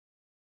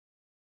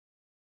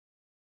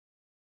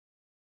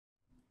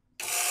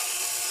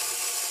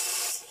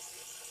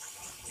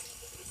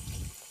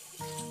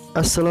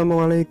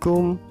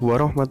Assalamualaikum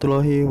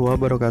warahmatullahi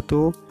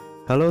wabarakatuh.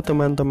 Halo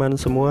teman-teman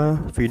semua,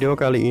 video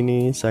kali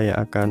ini saya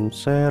akan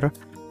share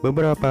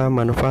beberapa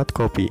manfaat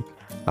kopi.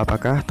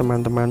 Apakah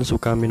teman-teman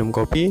suka minum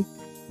kopi?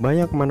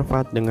 Banyak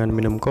manfaat dengan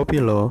minum kopi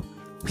loh.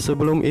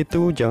 Sebelum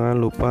itu jangan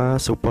lupa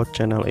support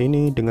channel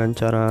ini dengan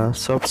cara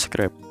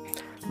subscribe.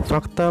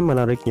 Fakta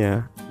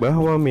menariknya,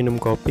 bahwa minum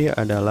kopi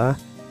adalah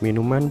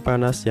minuman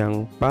panas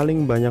yang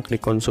paling banyak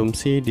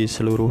dikonsumsi di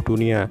seluruh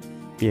dunia,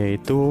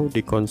 yaitu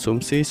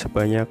dikonsumsi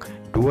sebanyak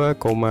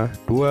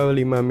 2,25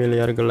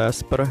 milyar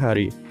gelas per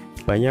hari.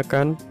 Banyak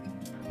kan?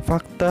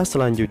 Fakta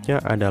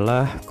selanjutnya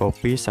adalah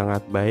kopi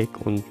sangat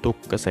baik untuk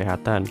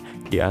kesehatan.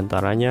 Di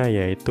antaranya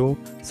yaitu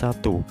 1.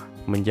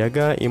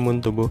 Menjaga imun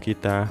tubuh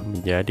kita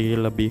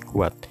menjadi lebih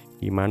kuat,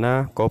 di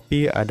mana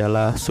kopi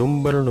adalah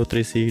sumber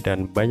nutrisi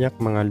dan banyak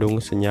mengandung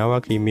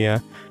senyawa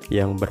kimia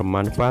yang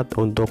bermanfaat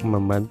untuk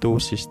membantu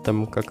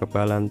sistem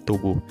kekebalan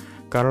tubuh.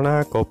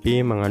 Karena kopi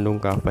mengandung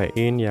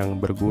kafein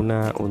yang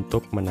berguna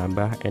untuk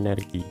menambah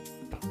energi.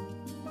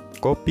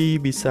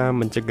 Kopi bisa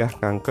mencegah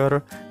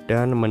kanker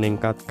dan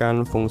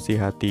meningkatkan fungsi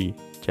hati,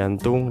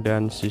 jantung,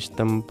 dan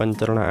sistem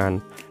pencernaan.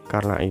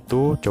 Karena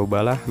itu,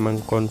 cobalah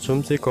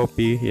mengkonsumsi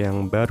kopi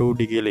yang baru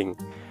digiling.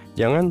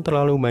 Jangan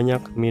terlalu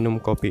banyak minum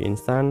kopi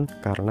instan,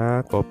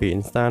 karena kopi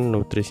instan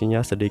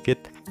nutrisinya sedikit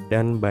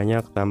dan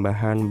banyak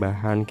tambahan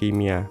bahan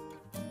kimia.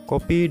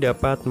 Kopi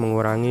dapat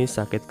mengurangi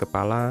sakit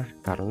kepala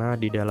karena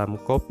di dalam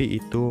kopi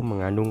itu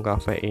mengandung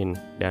kafein,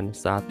 dan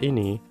saat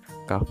ini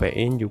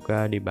kafein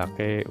juga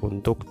dipakai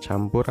untuk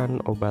campuran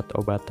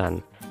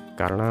obat-obatan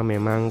karena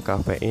memang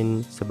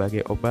kafein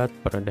sebagai obat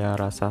pereda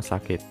rasa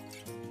sakit.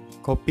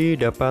 Kopi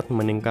dapat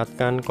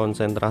meningkatkan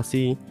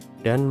konsentrasi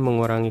dan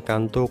mengurangi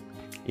kantuk,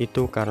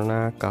 itu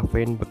karena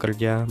kafein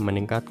bekerja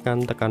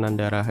meningkatkan tekanan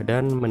darah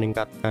dan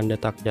meningkatkan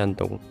detak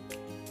jantung.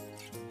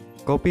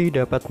 Kopi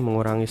dapat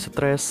mengurangi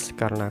stres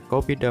karena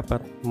kopi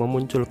dapat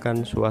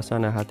memunculkan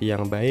suasana hati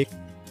yang baik.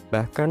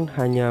 Bahkan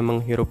hanya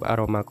menghirup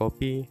aroma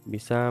kopi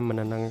bisa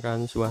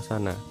menenangkan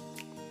suasana.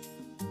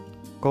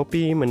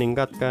 Kopi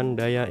meningkatkan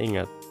daya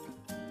ingat.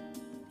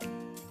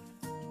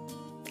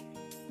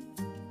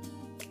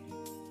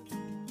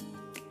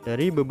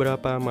 Dari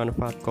beberapa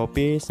manfaat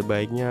kopi,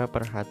 sebaiknya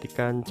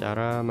perhatikan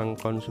cara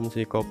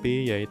mengkonsumsi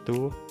kopi,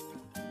 yaitu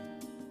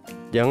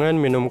jangan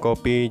minum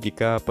kopi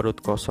jika perut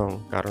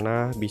kosong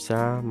karena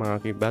bisa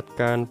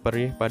mengakibatkan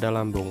perih pada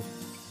lambung.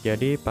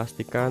 Jadi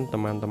pastikan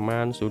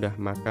teman-teman sudah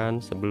makan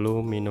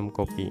sebelum minum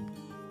kopi.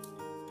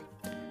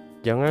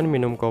 Jangan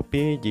minum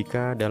kopi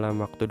jika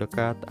dalam waktu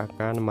dekat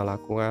akan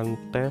melakukan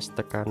tes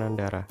tekanan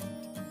darah.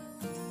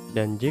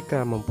 Dan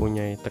jika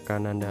mempunyai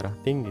tekanan darah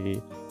tinggi,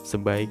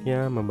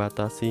 sebaiknya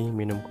membatasi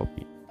minum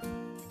kopi.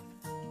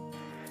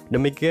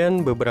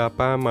 Demikian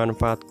beberapa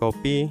manfaat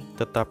kopi.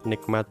 Tetap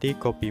nikmati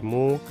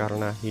kopimu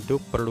karena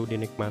hidup perlu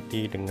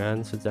dinikmati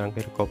dengan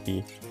secangkir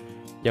kopi.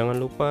 Jangan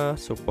lupa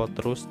support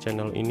terus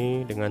channel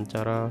ini dengan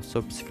cara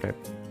subscribe.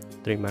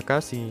 Terima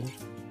kasih.